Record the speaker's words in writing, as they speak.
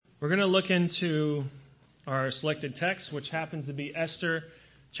We're going to look into our selected text, which happens to be Esther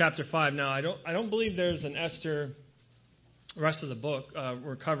chapter 5. Now, I don't believe there's an Esther rest of the book.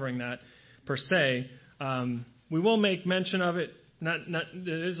 We're covering that per se. We will make mention of it.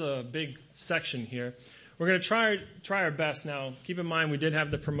 There is a big section here. We're going to try our best. Now, keep in mind we did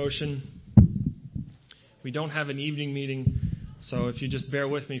have the promotion. We don't have an evening meeting, so if you just bear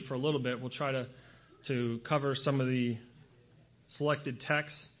with me for a little bit, we'll try to cover some of the selected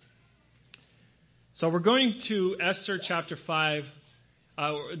texts. So we're going to Esther chapter 5.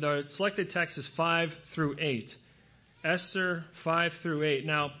 The selected text is 5 through 8. Esther 5 through 8.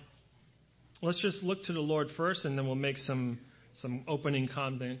 Now, let's just look to the Lord first, and then we'll make some opening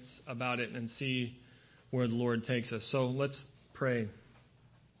comments about it and see where the Lord takes us. So let's pray.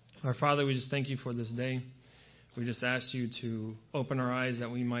 Our Father, we just thank you for this day. We just ask you to open our eyes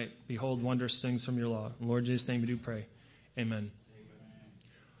that we might behold wondrous things from your law. In Lord Jesus' name we do pray. Amen.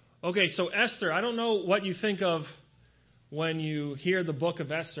 Okay, so Esther, I don't know what you think of when you hear the book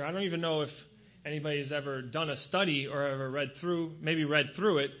of Esther. I don't even know if anybody's ever done a study or ever read through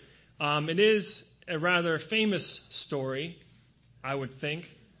it. It is a rather famous story, I would think.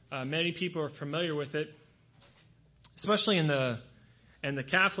 Many people are familiar with it, especially in the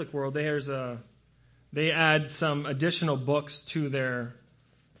Catholic world. They add some additional books to their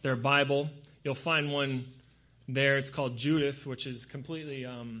Bible. You'll find one there. It's called Judith, which is completely,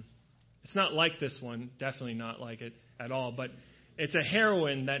 it's not like this one, definitely not like it at all, but it's a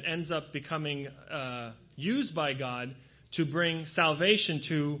heroine that ends up becoming used by God to bring salvation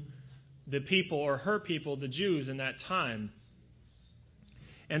to the people, or her people, the Jews, in that time.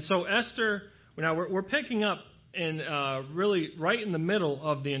 And so Esther, now we're picking up in really right in the middle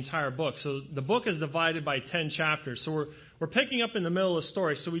of the entire book. So the book is divided by 10 chapters. So we're picking up in the middle of the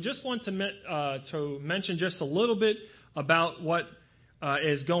story. So we just want to mention just a little bit about what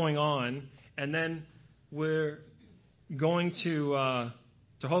is going on, and then we're going to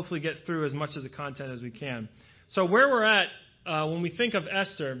hopefully get through as much of the content as we can. So where we're at when we think of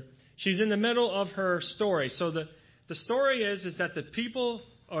Esther, she's in the middle of her story. So the story is that the people,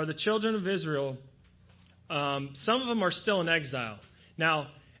 or the children of Israel, some of them are still in exile. Now,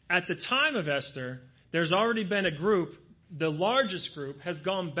 at the time of Esther, there's already been a group. The largest group has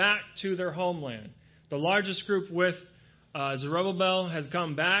gone back to their homeland. The largest group with Zerubbabel has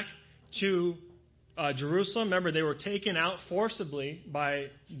come back to Jerusalem. Remember, they were taken out forcibly by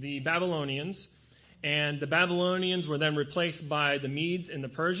the Babylonians, and the Babylonians were then replaced by the Medes and the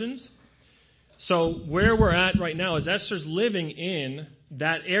Persians. So where we're at right now is Esther's living in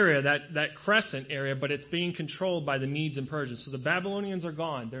that area, that crescent area, but it's being controlled by the Medes and Persians. So the Babylonians are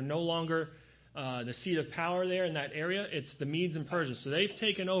gone. They're no longer the seat of power there in that area. It's the Medes and Persians. So they've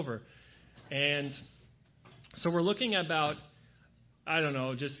taken over. And so we're looking at about, I don't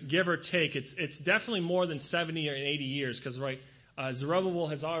know, just give or take, it's definitely more than 70 or 80 years, because Zerubbabel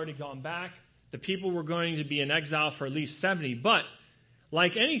has already gone back. The people were going to be in exile for at least 70. But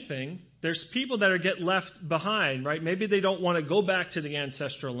like anything, there's people that are get left behind, right? Maybe they don't want to go back to the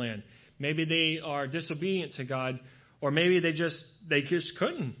ancestral land. Maybe they are disobedient to God, or maybe they just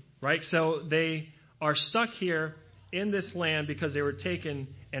couldn't, right? So they are stuck here in this land because they were taken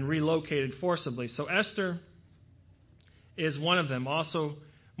and relocated forcibly. So Esther is one of them. Also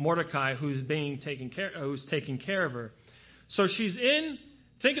Mordecai, who's taking care of her. So she's in.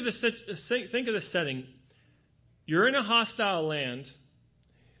 Think of the setting. You're in a hostile land.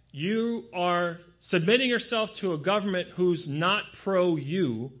 You are submitting yourself to a government who's not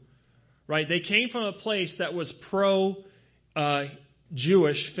pro-you, right? They came from a place that was pro-Jewish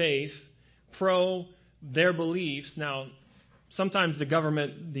faith, pro their beliefs. Now, sometimes the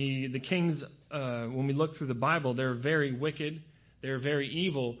government, the kings, when we look through the Bible, they're very wicked, they're very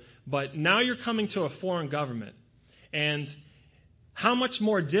evil. But now you're coming to a foreign government. And how much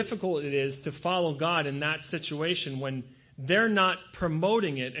more difficult it is to follow God in that situation when they're not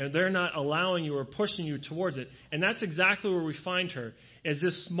promoting it, and they're not allowing you or pushing you towards it. And that's exactly where we find her, is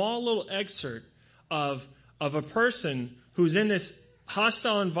this small little excerpt of a person who's in this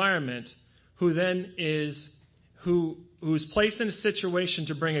hostile environment, who then who's placed in a situation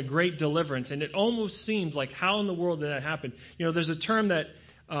to bring a great deliverance. And it almost seems like, how in the world did that happen? You know, there's a term that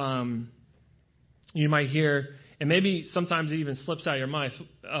you might hear, and maybe sometimes it even slips out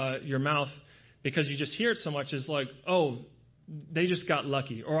of your mouth, because you just hear it so much, is like, oh, they just got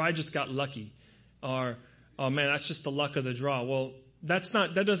lucky, or I just got lucky, or, oh man, that's just the luck of the draw. Well, that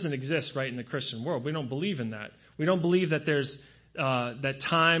doesn't exist right in the Christian world. We don't believe in that. We don't believe that there's that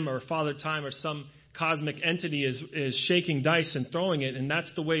time or Father Time or some cosmic entity is shaking dice and throwing it, and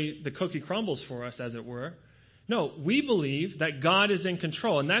that's the way the cookie crumbles for us, as it were. No, we believe that God is in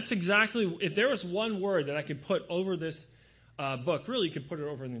control. And that's exactly, if there was one word that I could put over this book, really you could put it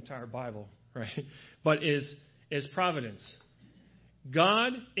over the entire Bible, right? But is providence.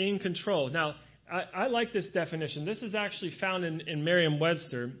 God in control. Now, I like this definition. This is actually found in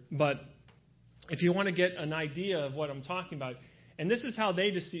Merriam-Webster, but if you want to get an idea of what I'm talking about, and this is how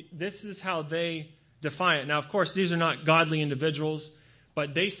they define it. Now, of course, these are not godly individuals,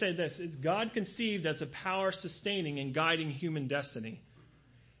 but they say this: it's God conceived as a power sustaining and guiding human destiny.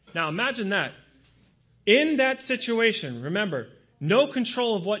 Now, imagine that. In that situation, remember, no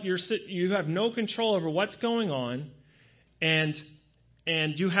control of what you have no control over what's going on, and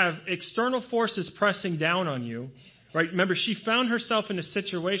you have external forces pressing down on you. Right? Remember, she found herself in a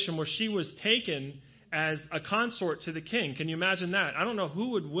situation where she was taken as a consort to the king. Can you imagine that? I don't know who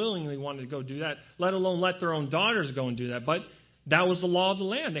would willingly want to go do that, let alone let their own daughters go and do that. But that was the law of the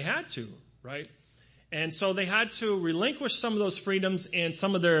land. They had to, right? And so they had to relinquish some of those freedoms and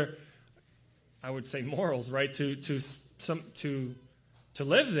some of their, I would say, morals, right? To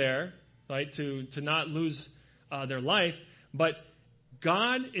live there, right? To not lose their life. But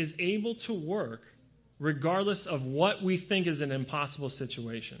God is able to work regardless of what we think is an impossible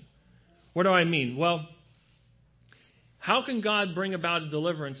situation. What do I mean? Well, how can God bring about a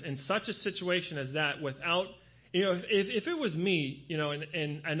deliverance in such a situation as that without, if it was me,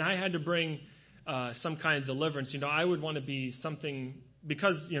 and I had to bring some kind of deliverance, I would want to be something,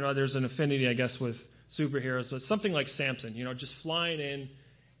 because, there's an affinity, I guess, with superheroes, but something like Samson, just flying in,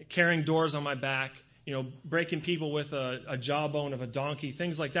 carrying doors on my back, breaking people with a jawbone of a donkey,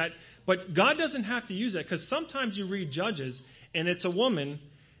 things like that. But God doesn't have to use that, because sometimes you read Judges, and it's a woman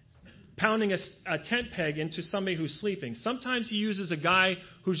pounding a tent peg into somebody who's sleeping. Sometimes he uses a guy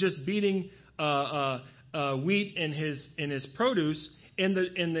who's just beating wheat in his produce in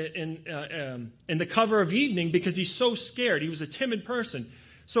the cover of evening because he's so scared. He was a timid person.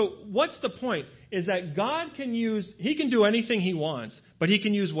 So what's the point? Is that God he can do anything he wants, but he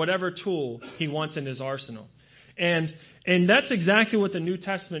can use whatever tool he wants in his arsenal. And that's exactly what the New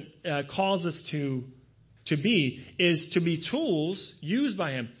Testament calls us to be, is to be tools used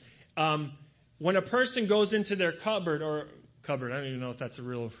by him. When a person goes into their cupboard, I don't even know if that's a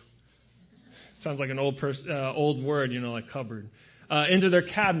real, sounds like an old word, like cupboard. Into their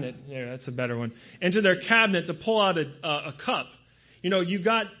cabinet, that's a better one. Into their cabinet to pull out a cup.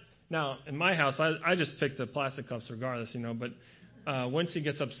 Now, in my house, I just pick the plastic cups regardless, but once he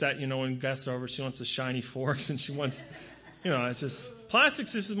gets upset, when guests are over, she wants the shiny forks, and she wants, it's just,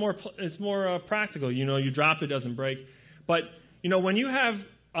 plastics is more practical. You drop it, doesn't break. But, when you have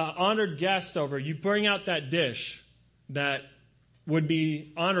honored guests over, you bring out that dish that would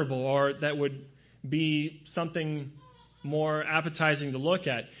be honorable, or that would be something more appetizing to look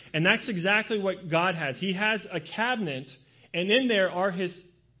at. And that's exactly what God has. He has a cabinet, and in there are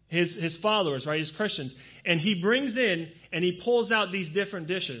his followers, right, his Christians. And he brings in and he pulls out these different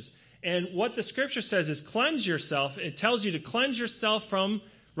dishes. And what the scripture says is cleanse yourself. It tells you to cleanse yourself from,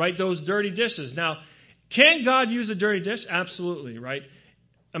 right, those dirty dishes. Now, can God use a dirty dish? Absolutely, right?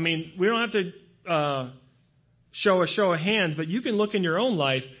 I mean, we don't have to show a show of hands, but you can look in your own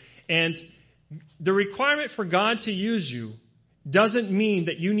life, and the requirement for God to use you doesn't mean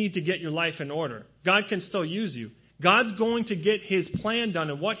that you need to get your life in order. God can still use you. God's going to get his plan done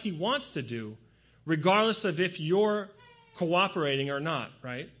and what he wants to do, regardless of if you're cooperating or not,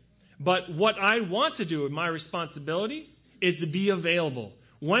 right? But what I want to do, my responsibility, is to be available.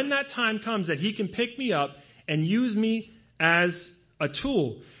 When that time comes that he can pick me up and use me as a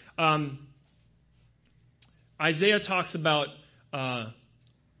tool. Isaiah talks about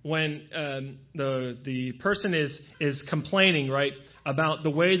when the person is complaining, right, about the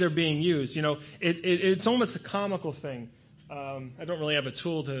way they're being used. It's almost a comical thing. I don't really have a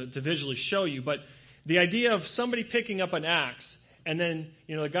tool to visually show you, but the idea of somebody picking up an axe and then,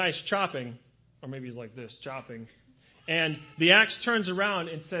 the guy's chopping, or maybe he's like this, chopping, and the axe turns around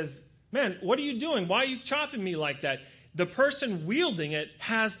and says, "Man, what are you doing? Why are you chopping me like that?" The person wielding it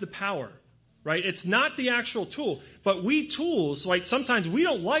has the power, right? It's not the actual tool. But we tools, like sometimes we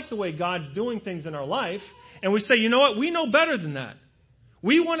don't like the way God's doing things in our life, and we say, you know what? We know better than that.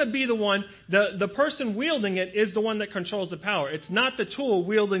 We want to be the one, the person wielding it is the one that controls the power. It's not the tool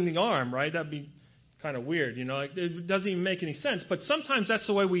wielding the arm, right? That'd be kind of weird, it doesn't even make any sense. But sometimes that's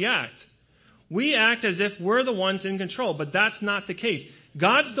the way we act. We act as if we're the ones in control, but that's not the case.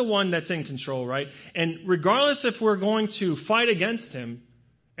 God's the one that's in control, right? And regardless if we're going to fight against him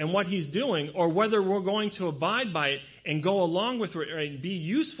and what he's doing, or whether we're going to abide by it and go along with it and be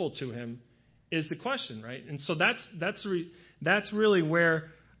useful to him, is the question, right? And so that's really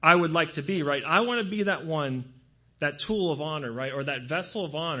where I would like to be, right? I want to be that one, that tool of honor, right? Or that vessel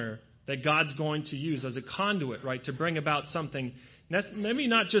of honor that God's going to use as a conduit, right? To bring about something, maybe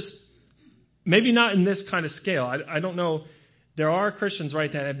not in this kind of scale. I don't know. There are Christians,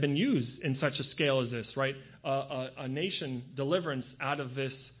 right, that have been used in such a scale as this, right? A nation deliverance out of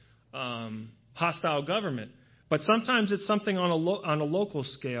this hostile government. But sometimes it's something on a local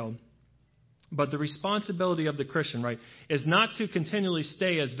scale. But the responsibility of the Christian, right, is not to continually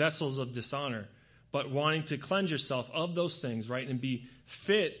stay as vessels of dishonor, but wanting to cleanse yourself of those things, right, and be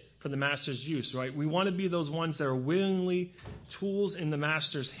fit for the master's use, right? We want to be those ones that are willingly tools in the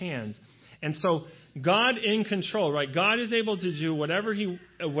master's hands. And so God in control, right? God is able to do whatever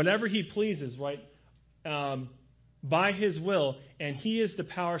he pleases, right? By his will, and he is the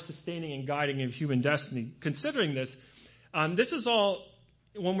power sustaining and guiding of human destiny. Considering this, this is all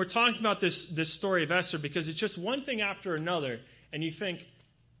when we're talking about this story of Esther, because it's just one thing after another, and you think,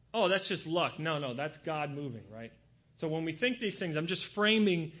 oh, that's just luck. No, that's God moving, right? So when we think these things, I'm just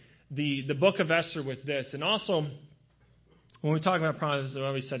framing the book of Esther with this. And also, when we talk about promises, I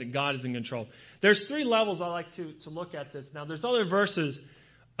always said that God is in control. There's 3 levels I like to look at this. Now, there's other verses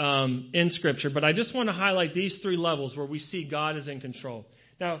in Scripture, but I just want to highlight these 3 levels where we see God is in control.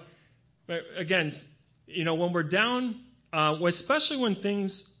 Now, again, when we're down, especially when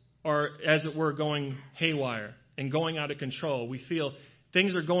things are, as it were, going haywire and going out of control, we feel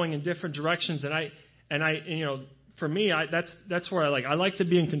things are going in different directions. And for me, that's where I like to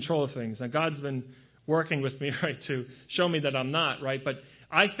be in control of things. Now, God's been working with me, right, to show me that I'm not, right. But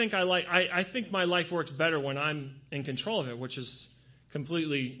I think my life works better when I'm in control of it, which is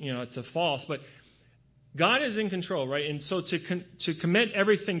completely, it's a false. But God is in control, right? And so to commit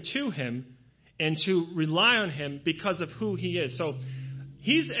everything to Him and to rely on Him because of who He is. So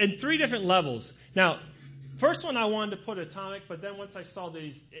He's in 3 different levels. Now, first one I wanted to put atomic, but then once I saw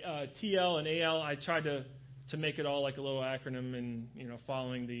these TL and AL, I tried to make it all like a little acronym and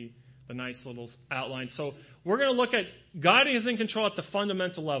following the nice little outline. So we're going to look at God is in control at the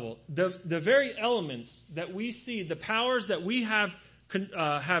fundamental level. The very elements that we see, the powers that we have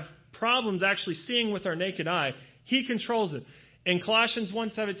problems actually seeing with our naked eye, He controls it. In Colossians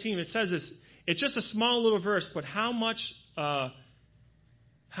 1:17, it says this. It's just a small little verse, but how much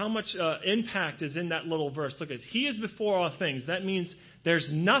impact is in that little verse? Look at this. He is before all things. That means there's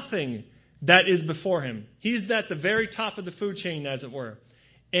nothing that is before Him. He's at the very top of the food chain, as it were.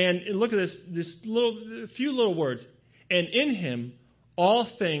 And look at this few little words. And in Him, all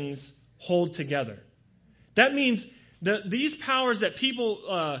things hold together. That means that these powers that people,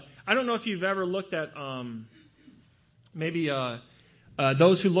 I don't know if you've ever looked at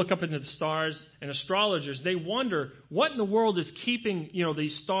those who look up into the stars and astrologers, they wonder what in the world is keeping,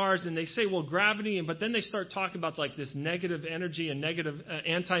 these stars, and they say, well, gravity, but then they start talking about like this negative energy and negative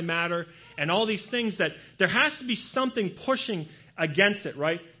antimatter and all these things that there has to be something pushing against it,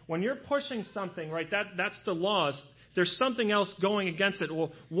 right? When you're pushing something, right, that's the laws. There's something else going against it.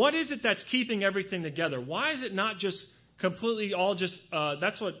 Well, what is it that's keeping everything together? Why is it not just completely all just,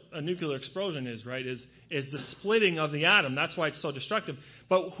 that's what a nuclear explosion is, right, is the splitting of the atom. That's why it's so destructive.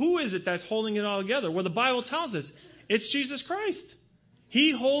 But who is it that's holding it all together? Well, the Bible tells us it's Jesus Christ.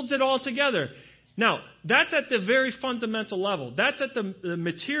 He holds it all together. Now, that's at the very fundamental level. That's at the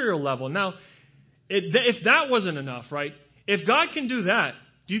material level. Now, if that wasn't enough, right, if God can do that,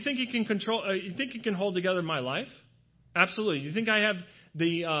 do you think He can control? You think He can hold together my life? Absolutely. Do you think I have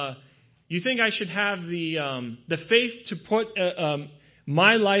you think I should have the faith to put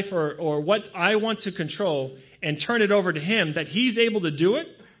my life or what I want to control and turn it over to Him, that He's able to do it?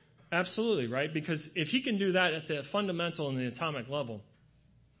 Absolutely, right? Because if He can do that at the fundamental and the atomic level.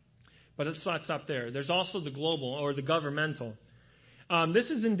 But let's not stop there. There's also the global or the governmental.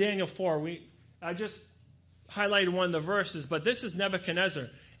 This is in Daniel 4. I just highlighted one of the verses, but this is Nebuchadnezzar.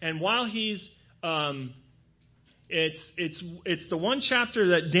 And while he's it's the one chapter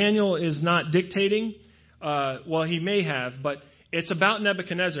that Daniel is not dictating. Well, he may have, but it's about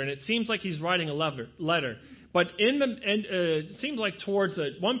Nebuchadnezzar, and it seems like he's writing a letter. But it seems like towards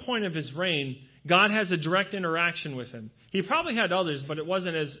one point of his reign, God has a direct interaction with him. He probably had others, but it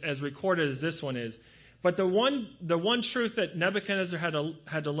wasn't as recorded as this one is. But the one truth that Nebuchadnezzar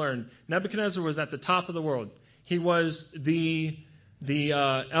had to learn, Nebuchadnezzar was at the top of the world. He was of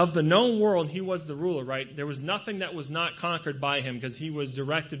the known world, he was the ruler, right? There was nothing that was not conquered by him because he was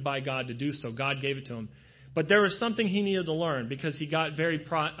directed by God to do so. God gave it to him. But there was something he needed to learn because he got very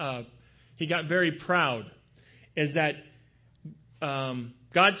proud. Is that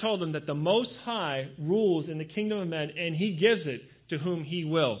God told him that the Most High rules in the kingdom of men, and He gives it to whom He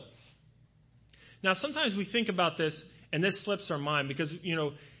will. Now, sometimes we think about this, and this slips our mind because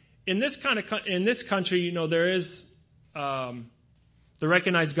in this country, there is the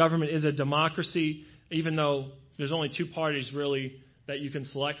recognized government is a democracy, even though there's only two parties really that you can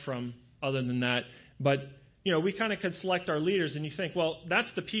select from other than that. But, we kind of could select our leaders, and you think, well,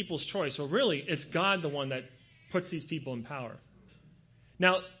 that's the people's choice. Well, really, it's God the one that puts these people in power.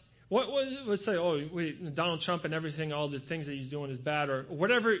 Now, let's say, Donald Trump and everything, all the things that he's doing is bad, or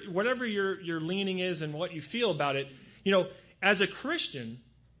whatever your leaning is and what you feel about it. As a Christian,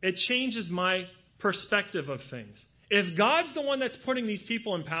 it changes my perspective of things. If God's the one that's putting these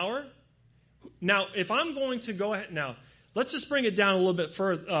people in power, now if I'm going to go ahead now, let's just bring it down a little bit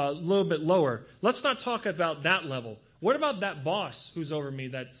further, a little bit lower. Let's not talk about that level. What about that boss who's over me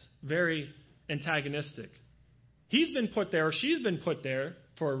that's very antagonistic? He's been put there, or she's been put there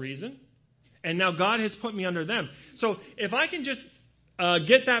for a reason, and now God has put me under them. So if I can just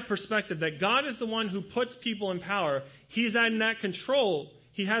get that perspective that God is the one who puts people in power, He's in that control.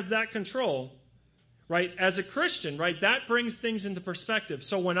 He has that control, right? As a Christian, right? That brings things into perspective.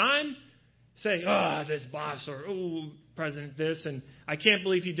 So when I'm saying, this boss, or President this, and I can't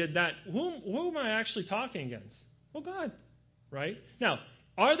believe he did that, who am I actually talking against? Well, God, right? Now,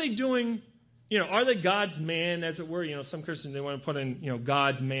 are they doing? Are they God's man, as it were? Some Christians, they want to put in,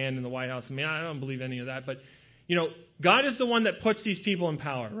 God's man in the White House. I don't believe any of that. But, God is the one that puts these people in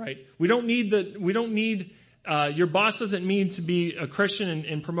power, right? We don't need your boss doesn't need to be a Christian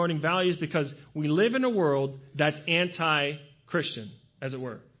in promoting values, because we live in a world that's anti-Christian, as it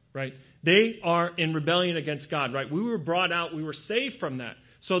were, right? They are in rebellion against God, right? We were brought out. We were saved from that.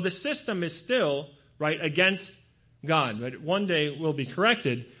 So the system is still, right, against God. Right? One day we'll be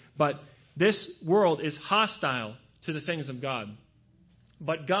corrected, but this world is hostile to the things of God.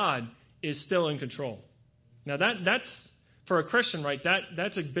 But God is still in control. Now that's for a Christian, right?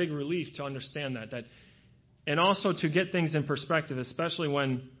 That's a big relief to understand that, and also to get things in perspective, especially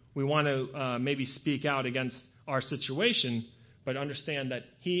when we want to maybe speak out against our situation, but understand that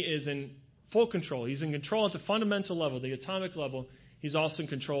He is in full control. He's in control at the fundamental level, the atomic level. He's also in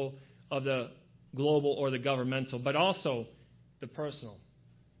control of the global or the governmental, but also the personal.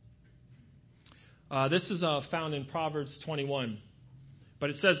 This is found in Proverbs 21.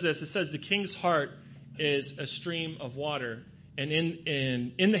 But it says this. It says, the king's heart is a stream of water, and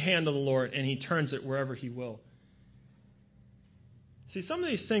in the hand of the Lord, and He turns it wherever He will. See, some of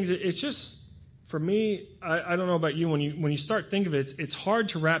these things, it's just, for me, I don't know about you, when you start thinking of it, it's hard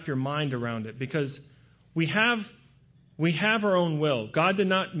to wrap your mind around it, because we have our own will. God did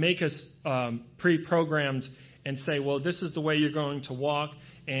not make us pre-programmed and say, well, this is the way you're going to walk,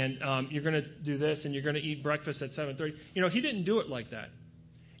 and you're going to do this, and you're going to eat breakfast at 7:30. He didn't do it like that.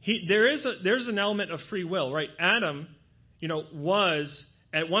 There's an element of free will, right? Adam, was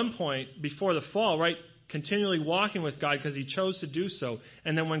at one point before the fall, right, continually walking with God because he chose to do so.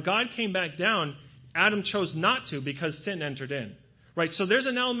 And then when God came back down, Adam chose not to because sin entered in, right? So there's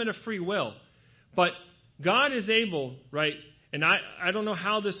an element of free will, but God is able, right? And I don't know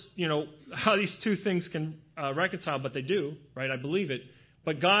how how these two things can reconcile, but they do, right? I believe it.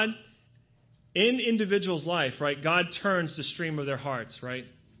 But God, in individuals' life, right, God turns the stream of their hearts, right,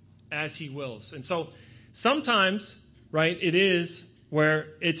 as He wills. And so sometimes, right, it is where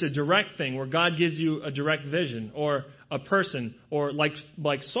it's a direct thing, where God gives you a direct vision, or a person, or like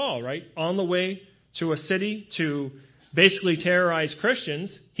Saul, right, on the way to a city to basically terrorize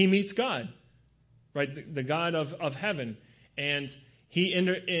Christians, he meets God, right, the God of heaven. And He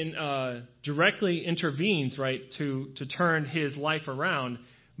directly intervenes, right, to turn his life around.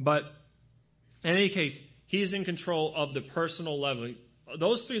 But in any case, He's in control of the personal level.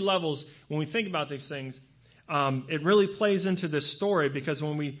 Those three levels, when we think about these things, it really plays into this story, because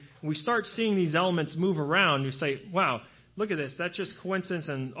when we start seeing these elements move around, you say, wow, look at this. That's just coincidence,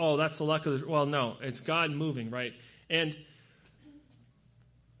 and, that's the luck of the... Well, no, it's God moving, right? And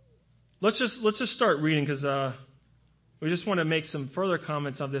let's just start reading, because... we just want to make some further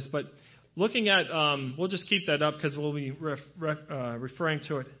comments on this, but looking at, we'll just keep that up because we'll be referring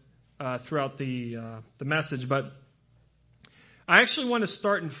to it throughout the message. But I actually want to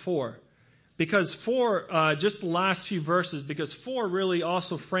start in 4, because 4, just the last few verses, because 4 really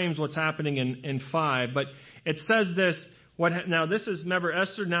also frames what's happening in 5. But it says this. Now this is, remember,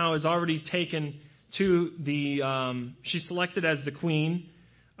 Esther now is already taken to she's selected as the queen.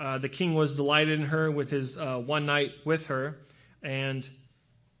 The king was delighted in her with his one night with her, and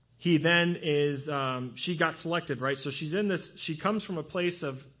he then she got selected, right? So she's in this, she comes from a place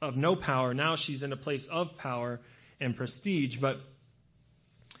of no power. Now she's in a place of power and prestige. But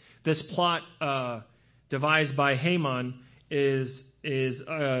this plot devised by Haman is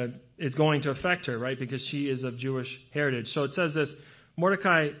going to affect her, right? Because she is of Jewish heritage. So it says this,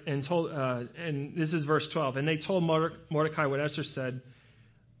 Mordecai and this is verse 12, and they told Mordecai what Esther said,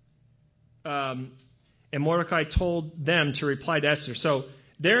 and Mordecai told them to reply to Esther. So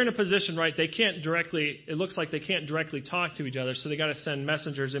they're in a position, right? It looks like they can't directly talk to each other, so they got to send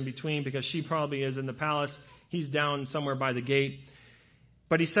messengers in between because she probably is in the palace. He's down somewhere by the gate.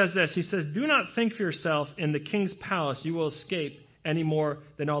 But he says this, he says, do not think for yourself in the king's palace you will escape any more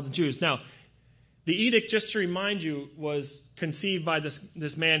than all the Jews. Now, the edict, just to remind you, was conceived by this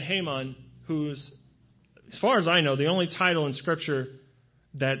man Haman, who's, as far as I know, the only title in Scripture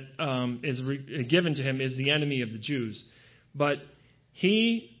that is given to him is the enemy of the Jews. But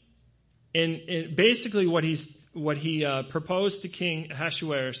basically what he proposed to King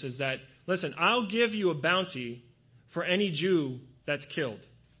Ahasuerus is that, listen, I'll give you a bounty for any Jew that's killed.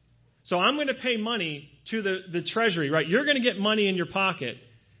 So I'm going to pay money to the treasury, right? You're going to get money in your pocket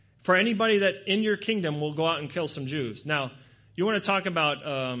for anybody that in your kingdom will go out and kill some Jews. Now, you want to talk about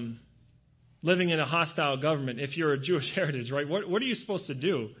living in a hostile government if you're a Jewish heritage, right? What are you supposed to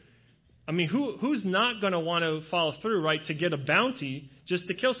do? I mean, who's not going to want to follow through, right, to get a bounty just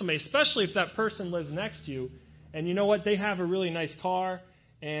to kill somebody, especially if that person lives next to you. And you know what? They have a really nice car,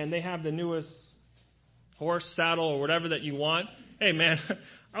 and they have the newest horse, saddle, or whatever that you want. Hey, man,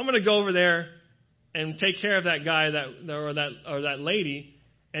 I'm going to go over there and take care of that guy or that lady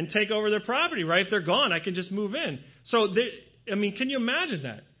and take over their property, right? If they're gone, I can just move in. So, can you imagine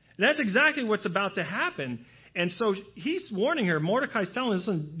that? That's exactly what's about to happen. And so he's warning her. Mordecai's telling her,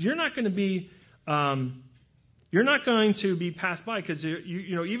 listen, you're not going to be passed by because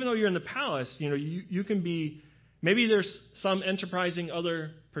even though you're in the palace, you can be. Maybe there's some enterprising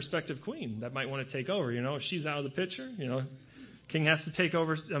other prospective queen that might want to take over. If she's out of the picture, king has to take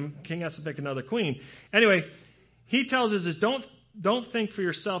over. King has to pick another queen. Anyway, he tells us this: don't think for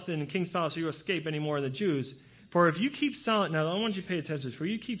yourself that in the king's palace you escape any more than the Jews. For if you keep silent, now I want you to pay attention. For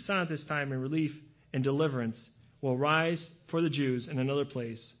you keep silent this time, and relief and deliverance will rise for the Jews in another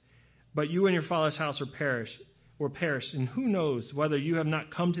place. But you and your father's house will perish. And who knows whether you have not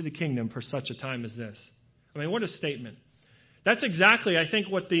come to the kingdom for such a time as this? I mean, what a statement. That's exactly, I think,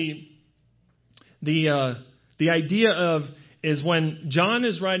 what the idea of is when John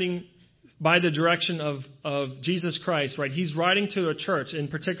is writing by the direction of Jesus Christ, right? He's writing to a church, in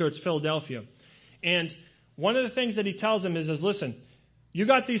particular it's Philadelphia. And one of the things that he tells them is listen, you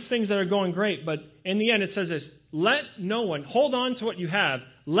got these things that are going great, but in the end it says this, let no one, hold on to what you have,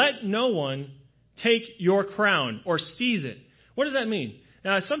 let no one take your crown or seize it. What does that mean?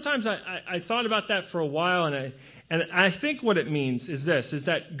 Now, sometimes I thought about that for a while, and I think what it means is this, is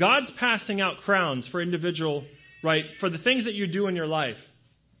that God's passing out crowns for individual, right, for the things that you do in your life.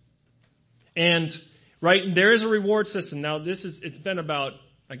 And, right, there is a reward system. Now, it's been about,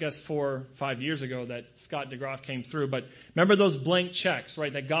 I guess, 4 or 5 years ago that Scott DeGroff came through. But remember those blank checks,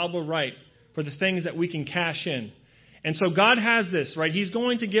 right, that God will write for the things that we can cash in. And so God has this, right? He's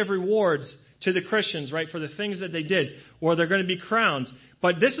going to give rewards to the Christians, right, for the things that they did. Or they're going to be crowns.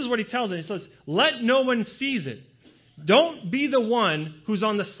 But this is what he tells them. He says, let no one seize it. Don't be the one who's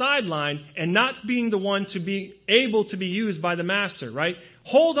on the sideline and not being the one to be able to be used by the master, right?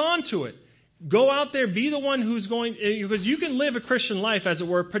 Hold on to it. Go out there, be the one who's going, because you can live a Christian life, as it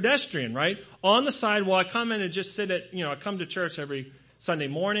were, pedestrian, right? On the side, while I come in and just sit at, I come to church every Sunday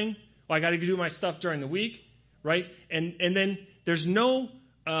morning, or I got to do my stuff during the week, right? And then there's no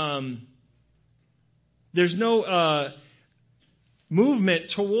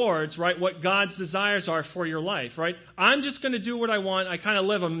movement towards, right, what God's desires are for your life, right? I'm just going to do what I want. I kind of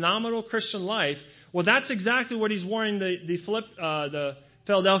live a nominal Christian life. Well, that's exactly what he's warning the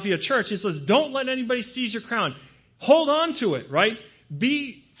Philadelphia church. He says, don't let anybody seize your crown. Hold on to it, right?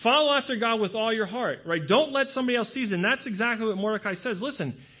 Follow after God with all your heart, right? Don't let somebody else seize it. And that's exactly what Mordecai says.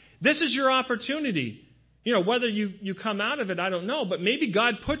 Listen, this is your opportunity. Whether you come out of it, I don't know. But maybe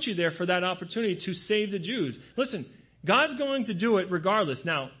God put you there for that opportunity to save the Jews. Listen, God's going to do it regardless.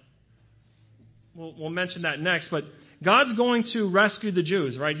 Now, we'll mention that next. But God's going to rescue the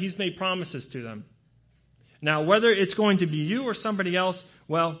Jews, right? He's made promises to them. Now, whether it's going to be you or somebody else,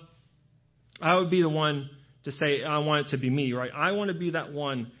 well, I would be the one to say, I want it to be me, right? I want to be that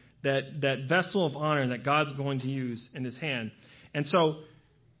one, that vessel of honor that God's going to use in his hand. And so,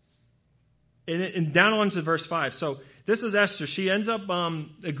 and down on to verse 5. So, this is Esther. She ends up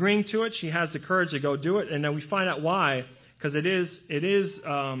agreeing to it. She has the courage to go do it. And then we find out why, because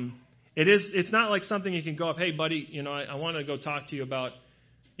it's not like something you can go up, hey, buddy, I want to go talk to you about,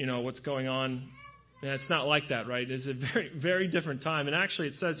 what's going on. And it's not like that, right? It's a very, very different time. And actually,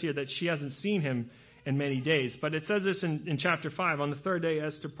 it says here that she hasn't seen him in many days. But it says this in chapter 5. On the third day,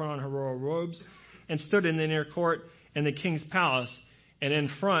 Esther put on her royal robes and stood in the inner court in the king's palace. and in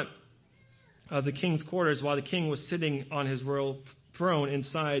front of the king's quarters, while the king was sitting on his royal throne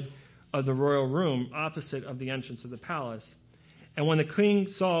inside of the royal room, opposite of the entrance of the palace. And when the king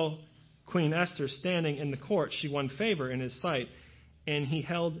saw Queen Esther standing in the court, she won favor in his sight, and he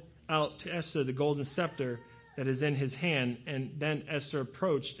held out to Esther the golden scepter that is in his hand. And then Esther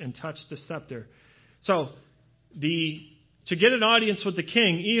approached and touched the scepter. So, to get an audience with the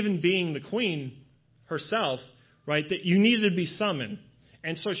king, even being the queen herself, right, that you needed to be summoned.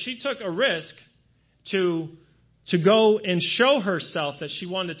 And so she took a risk to go and show herself that she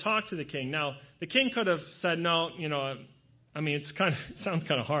wanted to talk to the king. Now, the king could have said, no, I mean, it sounds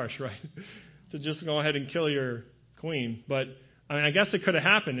kind of harsh, right, to just go ahead and kill your queen. But, I mean, I guess it could have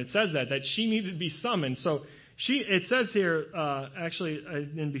happened. It says that she needed to be summoned. So it says here, actually,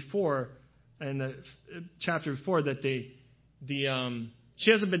 in the chapter before, that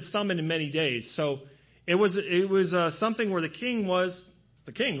she hasn't been summoned in many days. So it was something where the king was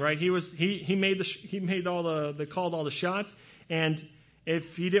the king, right? He called all the shots, and if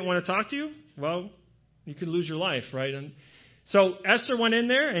he didn't want to talk to you, well, you could lose your life, right? And so Esther went in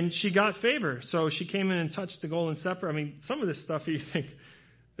there and she got favor. So she came in and touched the golden scepter. I mean, some of this stuff you think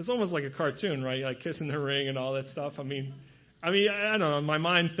it's almost like a cartoon, right? Like kissing the ring and all that stuff. I mean, I don't know. My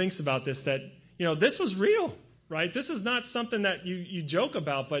mind thinks about this, that this was real, right? This is not something that you joke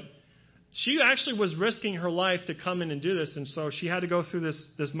about, but she actually was risking her life to come in and do this, and so she had to go through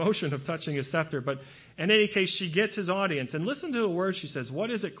this motion of touching his scepter. But in any case, she gets his audience. And listen to the words she says. What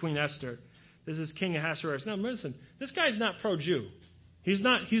is it, Queen Esther? This is King Ahasuerus. Now listen, this guy's not pro-Jew. He's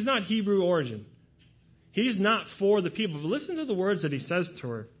not Hebrew origin. He's not for the people. But listen to the words that he says to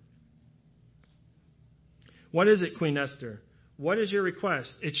her. What is it, Queen Esther? What is your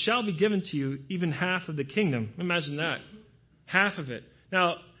request? It shall be given to you, even half of the kingdom. Imagine that. Half of it.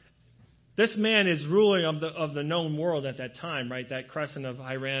 Now, this man is ruling of the known world at that time, right? That crescent of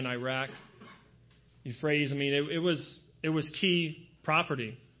Iran, Iraq, Euphrates. I mean, it was key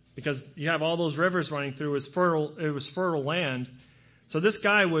property because you have all those rivers running through. It was fertile land. So this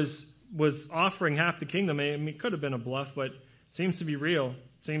guy was offering half the kingdom. I mean, it could have been a bluff, but it seems to be real.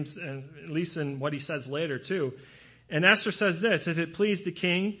 Seems, at least in what he says later too. And Esther says this: if it please the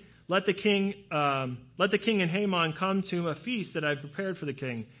king, let the king and Haman come to a feast that I've prepared for the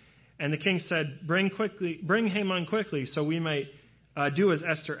king. And the king said, bring Haman quickly, so we might do as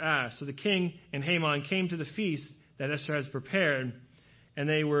Esther asked. So the king and Haman came to the feast that Esther has prepared, and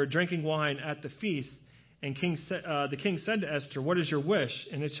they were drinking wine at the feast. And the king said to Esther, what is your wish?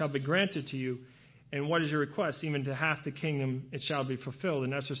 And it shall be granted to you. And what is your request? Even to half the kingdom it shall be fulfilled.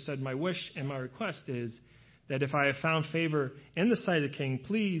 And Esther said, my wish and my request is that if I have found favor in the sight of the king,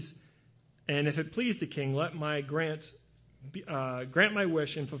 please, and if it please the king, let my grant my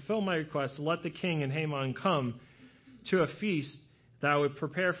wish and fulfill my request. Let the king and Haman come to a feast that I would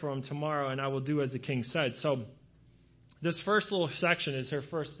prepare for him tomorrow, and I will do as the king said. So this first little section is her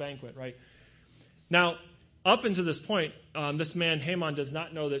first banquet, right? Now, up until this point, this man Haman does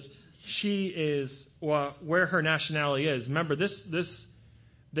not know that she is where her nationality is. Remember, this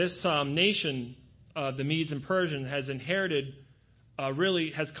nation, the Medes and Persians, has inherited. Really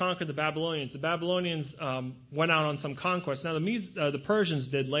has conquered the Babylonians. The Babylonians went out on some conquest. Now the Persians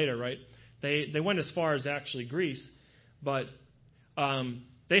did later, right? They went as far as actually Greece, but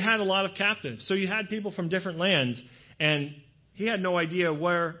they had a lot of captives. So you had people from different lands, and he had no idea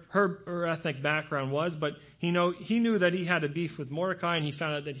where her ethnic background was, but he knew that he had a beef with Mordecai, and he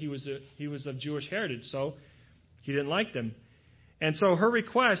found out that he was of Jewish heritage, so he didn't like them. And so her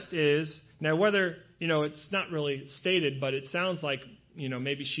request is, now whether, it's not really stated, but it sounds like,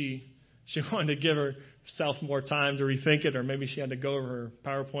 maybe she wanted to give herself more time to rethink it, or maybe she had to go over her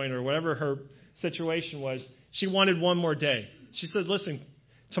PowerPoint or whatever her situation was. She wanted one more day. She said, listen,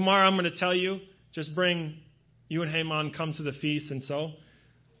 tomorrow I'm going to tell you, just bring you and Haman come to the feast. And so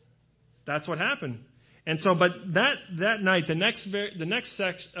that's what happened. And so, but that night, the next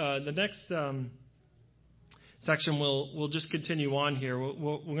section we'll just continue on here.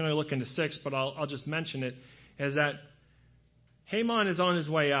 We're going to look into 6, but I'll just mention it, is that Haman is on his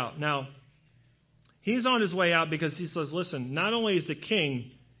way out. Now, he's on his way out because he says, listen, not only is the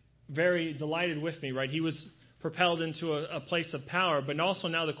king very delighted with me, right? He was propelled into a place of power, but also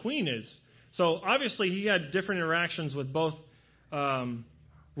now the queen is. So obviously he had different interactions with both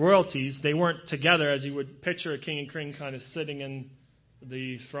royalties. They weren't together as you would picture a king and queen kind of sitting in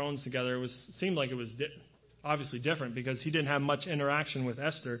the thrones together. Seemed like it was obviously different because he didn't have much interaction with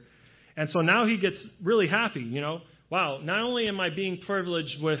Esther. And so now he gets really happy, Wow, not only am I being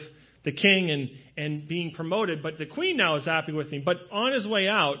privileged with the king and being promoted, but the queen now is happy with me. But on his way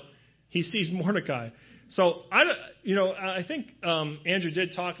out, he sees Mordecai. So, I think Andrew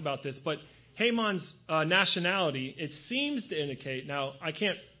did talk about this, but Haman's nationality, it seems to indicate, now I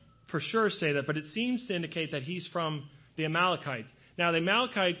can't for sure say that, but it seems to indicate that he's from the Amalekites. Now, the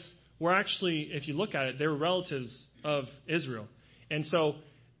Amalekites were actually, if you look at it, they were relatives of Israel. And so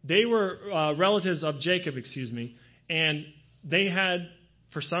they were relatives of Jacob, and they had,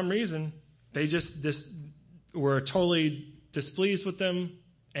 for some reason, they just were totally displeased with them,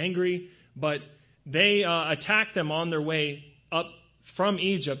 angry, but they attacked them on their way up from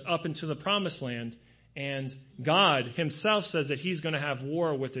Egypt up into the Promised Land, and God himself says that he's going to have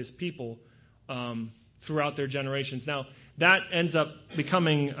war with his people throughout their generations. Now, that ends up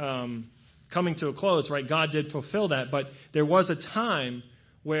becoming coming to a close, right? God did fulfill that, but there was a time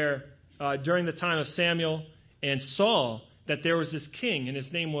where during the time of Samuel and Saul that there was this king, and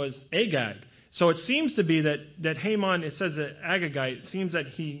his name was Agag. So it seems to be that Haman, it says that Agagite, it seems that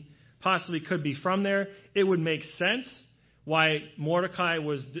he possibly could be from there. It would make sense why Mordecai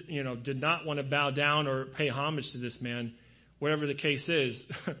did not want to bow down or pay homage to this man, whatever the case is.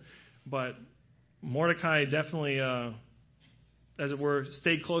 But Mordecai definitely, as it were,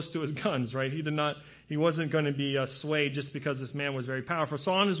 stayed close to his guns, right? He wasn't going to be swayed just because this man was very powerful.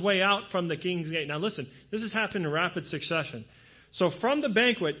 So on his way out from the king's gate, now listen, this has happened in rapid succession. So from the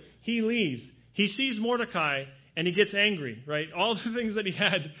banquet, he leaves. He sees Mordecai and he gets angry, right? All the things that he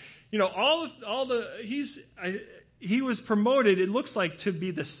had, he was promoted, it looks like, to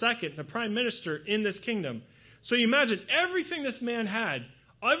be the prime minister in this kingdom. So you imagine everything this man had,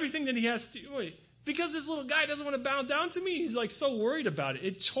 everything that he has to, because this little guy doesn't want to bow down to me, he's like so worried about it.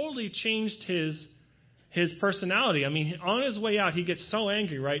 It totally changed his personality. I mean, on his way out, he gets so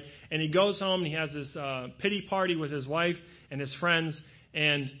angry, right? And he goes home and he has this pity party with his wife and his friends,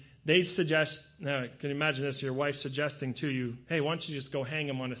 and they suggest, can you imagine this, your wife suggesting to you, hey, why don't you just go hang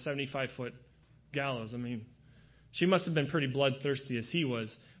him on a 75-foot gallows? I mean, she must have been pretty bloodthirsty as he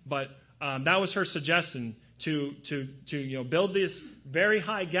was, but that was her suggestion to build this very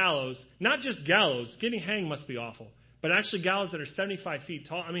high gallows. Not just gallows. Getting hanged must be awful, but actually gallows that are 75 feet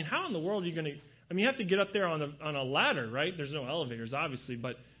tall. I mean, how in the world are you going to? I mean, you have to get up there on a ladder, right? There's no elevators, obviously,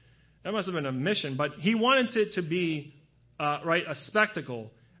 but that must have been a mission. But he wanted it to be a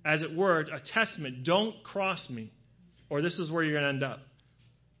spectacle, as it were, a testament. Don't cross me, or this is where you're going to end up.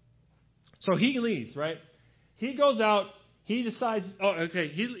 So he leaves, right? He goes out. He decides,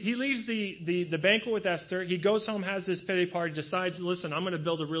 he leaves the banquet with Esther. He goes home, has this pity party, decides, listen, I'm going to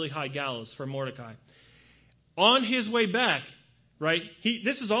build a really high gallows for Mordecai. On his way back, right,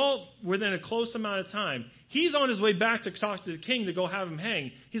 this is all within a close amount of time. He's on his way back to talk to the king to go have him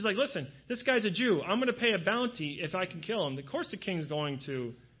hang. He's like, listen, this guy's a Jew. I'm going to pay a bounty if I can kill him. Of course the king's going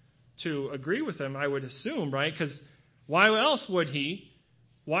to agree with him, I would assume, right? Because why else would he?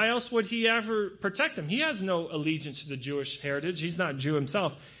 Why else would he ever protect him? He has no allegiance to the Jewish heritage. He's not Jew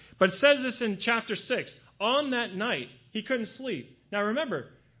himself. But it says this in chapter 6. On that night, he couldn't sleep. Now remember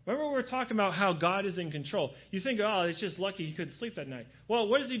we were talking about how God is in control. You think, it's just lucky he couldn't sleep that night. Well,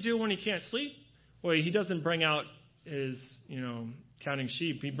 what does he do when he can't sleep? Well, he doesn't bring out his, counting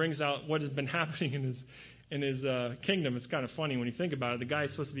sheep. He brings out what has been happening in his kingdom. It's kind of funny when you think about it. The guy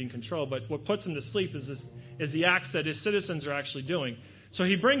is supposed to be in control, but what puts him to sleep is the acts that his citizens are actually doing. So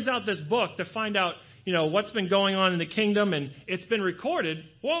he brings out this book to find out, what's been going on in the kingdom, and it's been recorded.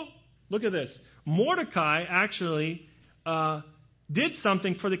 Well, look at this. Mordecai actually did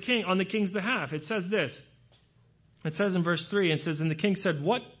something for the king on the king's behalf. It says this. It says in verse 3, it says, and the king said,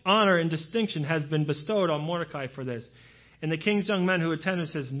 what honor and distinction has been bestowed on Mordecai for this? And the king's young men who attended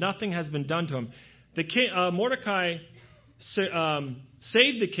says, nothing has been done to him. The king, Mordecai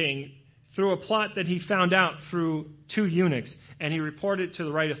saved the king through a plot that he found out through 2 eunuchs. And he reported to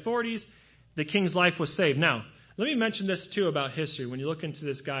the right authorities. The king's life was saved. Now, let me mention this, too, about history. When you look into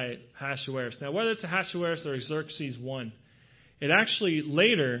this guy, Ahasuerus. Now, whether it's Ahasuerus or Xerxes I, it actually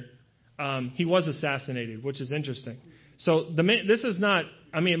later, he was assassinated, which is interesting. So this is not,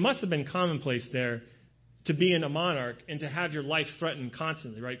 it must have been commonplace there to be in a monarch and to have your life threatened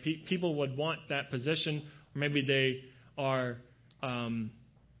constantly, right? People would want that position, or maybe they are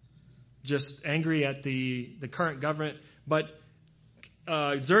just angry at the current government. But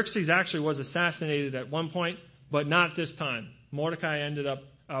Xerxes actually was assassinated at one point, but not this time. Mordecai ended up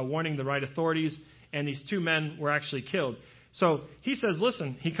warning the right authorities, and these 2 men were actually killed. So he says,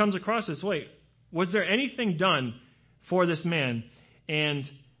 listen, he comes across this, wait, was there anything done for this man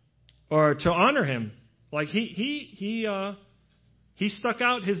or to honor him? Like he stuck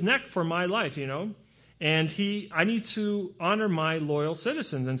out his neck for my life, and I need to honor my loyal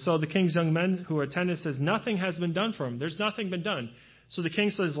citizens. And so the king's young men who attended says, nothing has been done for him. There's nothing been done. So the king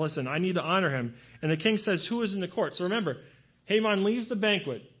says, listen, I need to honor him. And the king says, who is in the court? So remember, Haman leaves the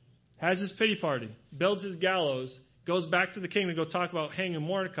banquet, has his pity party, builds his gallows, goes back to the king to go talk about hanging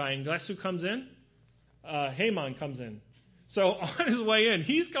Mordecai. And guess who comes in? Haman comes in. So on his way in,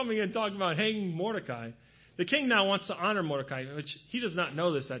 he's coming in talking about hanging Mordecai. The king now wants to honor Mordecai, which he does not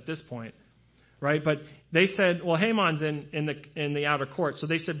know this at this point, right? But they said, well, Haman's in the outer court, so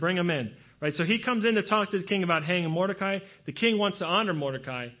they said, bring him in, right? So he comes in to talk to the king about hanging Mordecai. The king wants to honor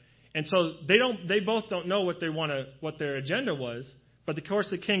Mordecai, and so they both don't know what their agenda was. But of course,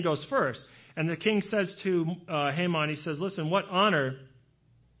 the king goes first, and the king says to Haman, he says, listen, what honor?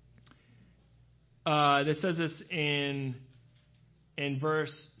 That says this in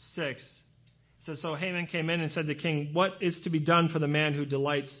verse 6. It says, so Haman came in and said to the king, what is to be done for the man who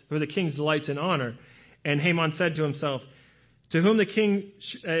the king delights in honor? And Haman said to himself, to whom the king,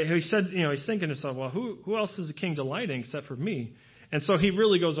 he said, he's thinking to himself, well, who else is the king delighting except for me? And so he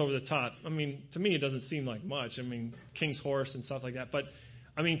really goes over the top. I mean, to me, it doesn't seem like much. I mean, king's horse and stuff like that. But,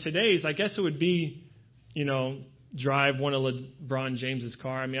 I mean, today's, I guess it would be, drive one of LeBron James's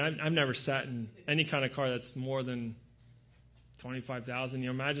car. I mean, I've never sat in any kind of car that's more than 25,000.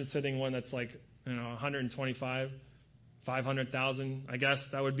 Imagine sitting in one that's like, 125, 500,000. I guess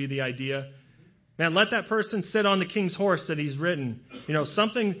that would be the idea. Man, let that person sit on the king's horse that he's ridden.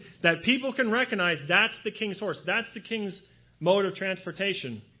 Something that people can recognize. That's the king's horse. That's the king's mode of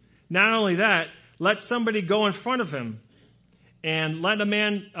transportation. Not only that, let somebody go in front of him and let a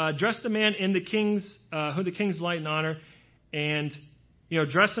man dress the man in the king's who the king's delight and honor, and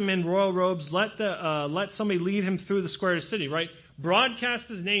dress him in royal robes. Let somebody lead him through the square of the city. Right, broadcast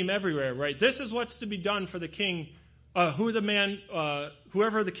his name everywhere. Right, this is what's to be done for the king,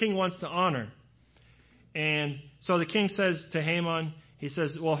 whoever the king wants to honor. And so the king says to Haman, he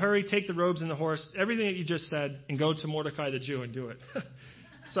says, well, hurry, take the robes and the horse, everything that you just said, and go to Mordecai the Jew and do it.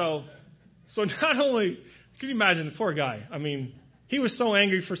 So not only, can you imagine the poor guy? I mean, he was so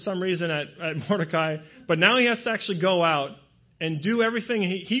angry for some reason at Mordecai, but now he has to actually go out and do everything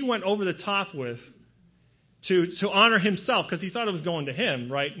he went over the top with to honor himself, because he thought it was going to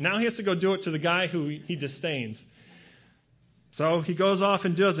him, right? Now he has to go do it to the guy who he disdains. So he goes off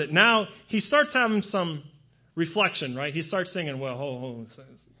and does it. Now he starts having some reflection, right? He starts thinking, well, hold on.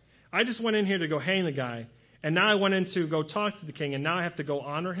 I just went in here to go hang the guy, and now I went in to go talk to the king, and now I have to go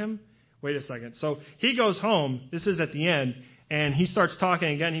honor him? Wait a second. So he goes home. This is at the end, and he starts talking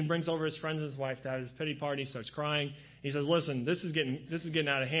again. He brings over his friends and his wife to have his pity party. He starts crying. He says, listen, this is getting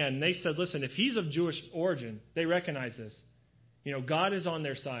out of hand. And they said, listen, if he's of Jewish origin, they recognize this. God is on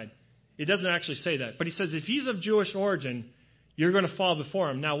their side. It doesn't actually say that. But he says, if he's of Jewish origin, you're going to fall before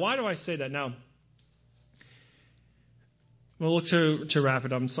him. Now, why do I say that? Now, we'll look to wrap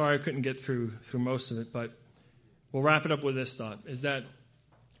it up. I'm sorry I couldn't get through most of it, but we'll wrap it up with this thought, is that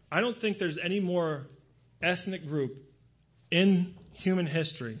I don't think there's any more ethnic group in human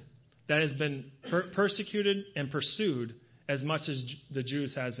history that has been persecuted and pursued as much as the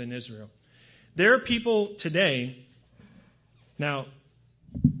Jews has in Israel. There are people today, now,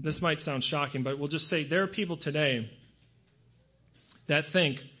 this might sound shocking, but we'll just say there are people today that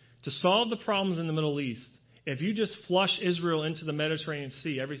think to solve the problems in the Middle East, if you just flush Israel into the Mediterranean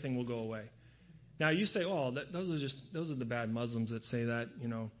Sea, everything will go away. Now you say, oh, those are the bad Muslims that say that,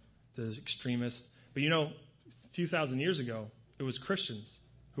 the extremists. But a few thousand years ago, it was Christians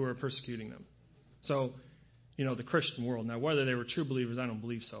who were persecuting them. So, the Christian world. Now, whether they were true believers, I don't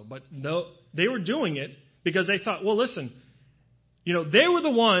believe so. But no, they were doing it because they thought, well, listen, they were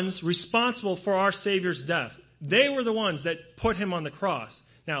the ones responsible for our Savior's death. They were the ones that put him on the cross.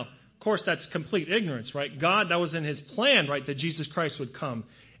 Now, of course, that's complete ignorance, right? God, that was in his plan, right, that Jesus Christ would come,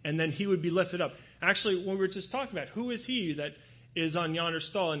 and then he would be lifted up. Actually, when we were just talking about who is he that is on yonder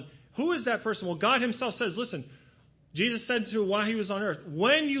stall, and who is that person? Well, God himself says, listen, Jesus said to while he was on earth,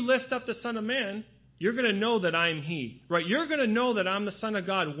 when you lift up the Son of Man, you're going to know that I'm he, right? You're going to know that I'm the Son of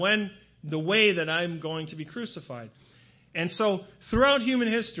God when the way that I'm going to be crucified. And so throughout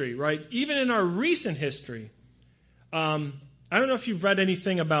human history, right, even in our recent history, I don't know if you've read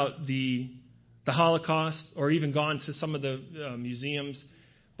anything about the Holocaust or even gone to some of the museums,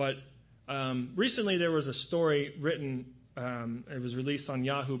 but recently there was a story written, it was released on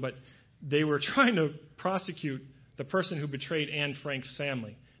Yahoo, but they were trying to prosecute the person who betrayed Anne Frank's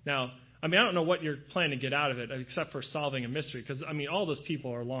family. Now, I don't know what you're planning to get out of it except for solving a mystery, because, all those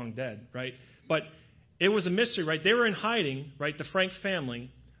people are long dead, right? But it was a mystery, right? They were in hiding, right? The Frank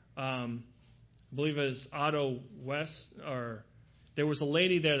family, I believe it was Otto West, or there was a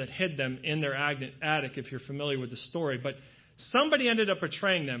lady there that hid them in their attic, if you're familiar with the story. But somebody ended up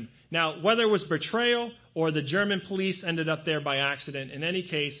betraying them. Now, whether it was betrayal or the German police ended up there by accident, in any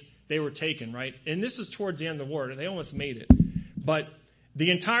case, they were taken, right? And this is towards the end of the war. They almost made it. But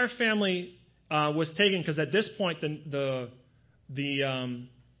the entire family was taken because at this point, the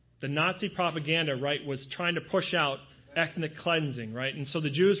Nazi propaganda, right, was trying to push out ethnic cleansing, right? And so the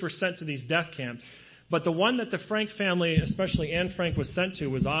Jews were sent to these death camps. But the one that the Frank family, especially Anne Frank, was sent to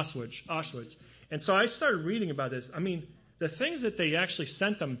was Auschwitz. And so I started reading about this. I mean, the things that they actually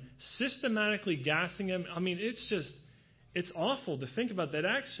sent them, systematically gassing them, I mean, it's awful to think about that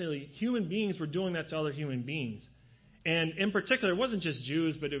actually human beings were doing that to other human beings. And in particular, it wasn't just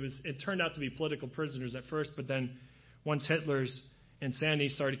Jews, but it turned out to be political prisoners at first. But then once Hitler's insanity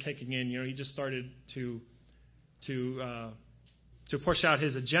started kicking in, he just started to push out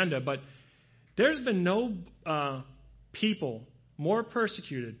his agenda. But there's been no people more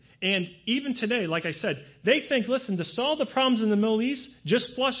persecuted. And even today, like I said, they think, listen, to solve the problems in the Middle East,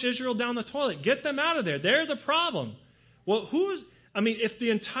 just flush Israel down the toilet. Get them out of there. They're the problem. Well, if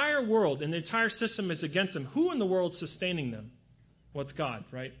the entire world and the entire system is against them, who in the world is sustaining them? Well, it's God,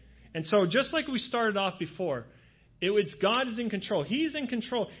 right? And so just like we started off before, it's God is in control. He's in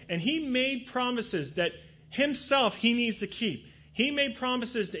control. And he made promises that himself he needs to keep. He made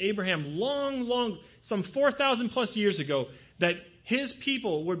promises to Abraham some 4,000 plus years ago, that his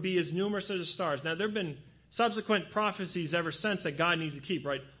people would be as numerous as the stars. Now, there have been subsequent prophecies ever since that God needs to keep,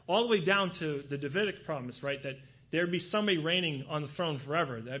 right? All the way down to the Davidic promise, right? That there would be somebody reigning on the throne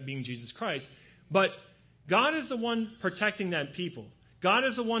forever, that being Jesus Christ. But God is the one protecting that people. God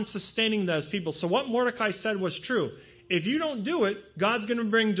is the one sustaining those people. So what Mordecai said was true. If you don't do it, God's going to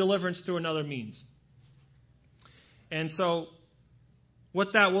bring deliverance through another means. And so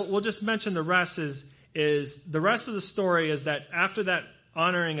with that, we'll just mention the rest is the rest of the story is that after that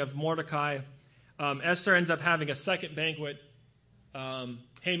honoring of Mordecai, Esther ends up having a second banquet.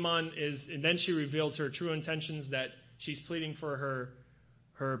 Haman and then she reveals her true intentions, that she's pleading for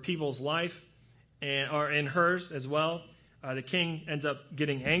her people's life and hers as well. The king ends up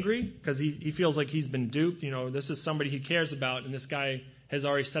getting angry because he feels like he's been duped. This is somebody he cares about, and this guy has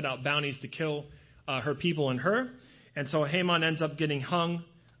already set out bounties to kill her people and her. And so Haman ends up getting hung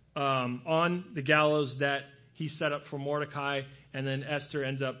on the gallows that he set up for Mordecai, and then Esther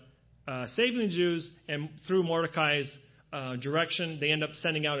ends up saving the Jews, and through Mordecai's direction, they end up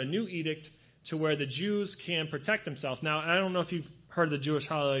sending out a new edict to where the Jews can protect themselves. Now, I don't know if you've heard of the Jewish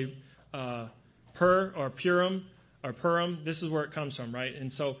holiday Purim. This is where it comes from, right?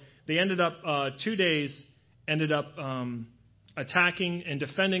 And so they ended up 2 days, attacking and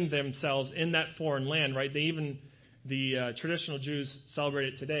defending themselves in that foreign land, right? The traditional Jews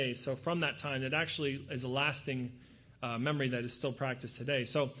celebrate it today. So from that time, it actually is a lasting memory that is still practiced today.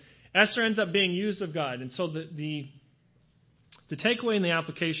 So Esther ends up being used of God. And so the takeaway in the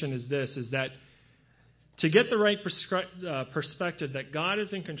application is that to get the right perspective that God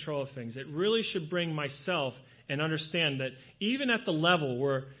is in control of things, it really should bring myself and understand that even at the level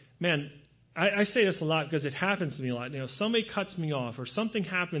where, I say this a lot because it happens to me a lot. Somebody cuts me off or something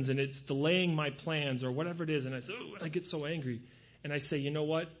happens and it's delaying my plans or whatever it is, and I say, I get so angry. And I say, you know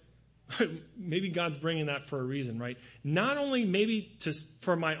what? Maybe God's bringing that for a reason, right? Not only maybe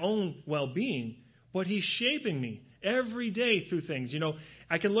for my own well-being, but he's shaping me every day through things.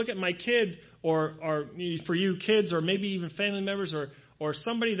 I can look at my kid or for you kids or maybe even family members or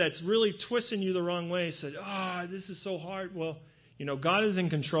somebody that's really twisting you the wrong way, said, this is so hard. Well, God is in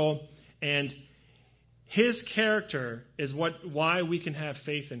control, and his character is why we can have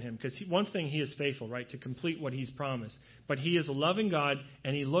faith in him. Because one thing, he is faithful, right, to complete what he's promised. But he is a loving God,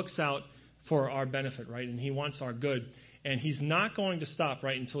 and he looks out for our benefit, right, and he wants our good. And he's not going to stop,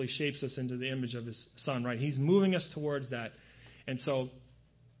 right, until he shapes us into the image of his son, right? He's moving us towards that. And so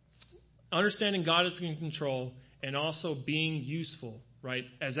understanding God is in control and also being useful, right,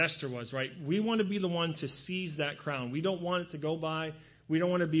 as Esther was, right? We want to be the one to seize that crown. We don't want it to go by. We don't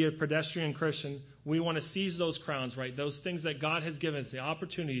want to be a pedestrian Christian. We want to seize those crowns, right? Those things that God has given us, the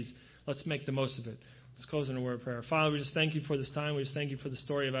opportunities, let's make the most of it. Let's close in a word of prayer. Father, we just thank you for this time. We just thank you for the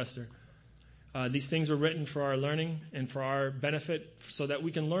story of Esther. These things were written for our learning and for our benefit so that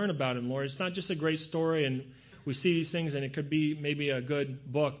we can learn about him, Lord. It's not just a great story and we see these things and it could be maybe a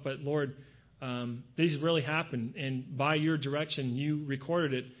good book, but Lord, these really happened, and by your direction, you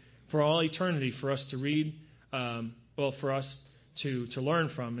recorded it for all eternity for us to read, for us to learn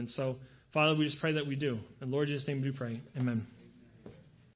from. And so, Father, we just pray that we do. In Lord Jesus' name we do pray. Amen.